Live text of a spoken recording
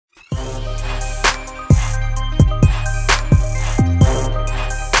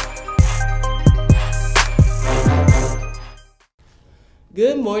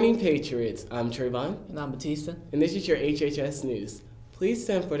Good morning, Patriots. I'm Trayvon, And I'm Batista. and this is your HHS News. Please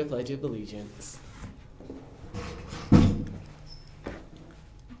stand for the Pledge of Allegiance.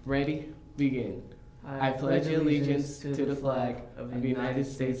 Ready? Begin. I pledge allegiance to the flag of the United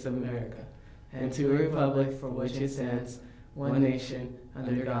States of America and to the republic for which it stands, one nation,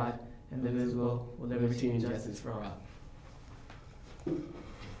 under God, indivisible, with liberty and justice for all.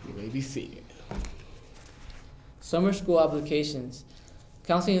 You may be seated. Summer school applications.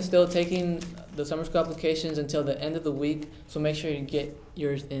 Counseling is still taking the summer school applications until the end of the week, so make sure you get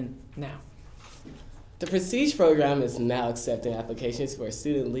yours in now. The Prestige program is now accepting applications for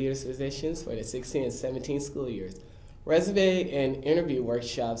student leaders positions for the 16 and 17 school years. Resume and interview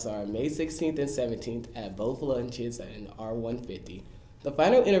workshops are May 16th and 17th at both lunches in R150. The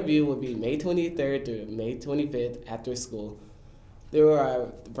final interview will be May 23rd through May 25th after school. There are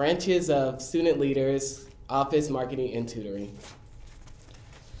branches of student leaders, office, marketing, and tutoring.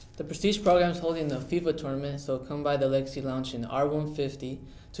 The Prestige program is holding the FIFA tournament, so come by the Legacy Lounge in R150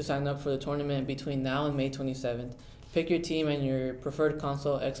 to sign up for the tournament between now and May 27th. Pick your team and your preferred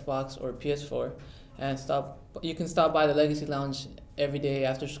console, Xbox or PS4, and you can stop by the Legacy Lounge every day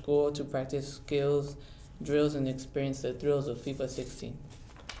after school to practice skills, drills, and experience the thrills of FIFA 16.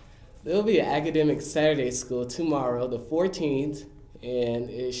 There will be an academic Saturday school tomorrow, the 14th, and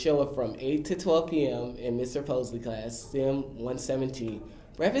it's showing from 8 to 12 p.m. in Mr. Posley class, STEM 117.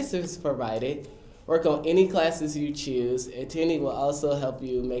 Breakfast is provided. Work on any classes you choose. Attending will also help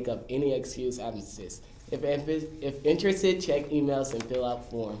you make up any excuse absences. If interested, check emails and fill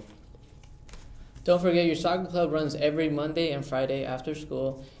out form. Don't forget your soccer club runs every Monday and Friday after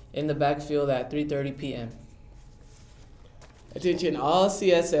school in the backfield at 3:30 p.m. Attention all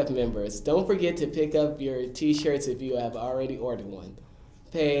CSF members. Don't forget to pick up your t-shirts if you have already ordered one.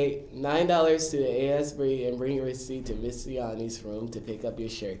 Pay $9 to the ASB and bring your receipt to Miss Ciani's room to pick up your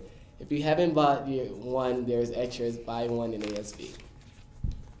shirt. If you haven't bought one, there's extras. Buy one in ASB.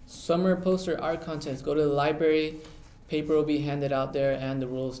 Summer poster art contests. Go to the library. Paper will be handed out there and the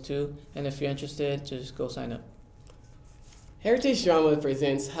rules too. And if you're interested, just go sign up. Heritage Drama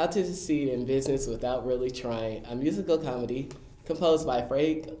presents How to Succeed in Business Without Really Trying, a musical comedy composed by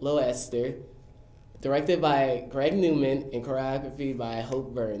Frank Loester, directed by Greg Newman, and choreography by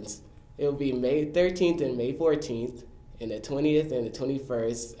Hope Burns. It will be May 13th and May 14th, and the 20th and the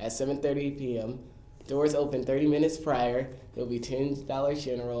 21st at 7:30 p.m. Doors open 30 minutes prior. It will be $10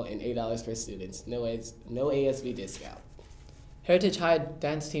 general and $8 per student. No ASB discount. Heritage High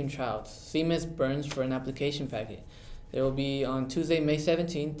Dance Team Tryouts. See Ms. Burns for an application packet. They will be on Tuesday, May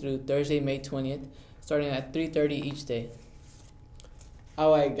 17th through Thursday, May 20th, starting at 3:30 each day.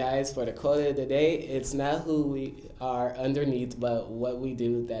 All right, guys, for the quote of the day, it's not who we are underneath, but what we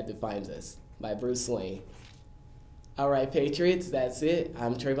do that defines us, by Bruce Wayne. All right, Patriots, that's it.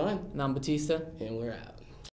 I'm Trayvon, And I'm Batista. and we're out.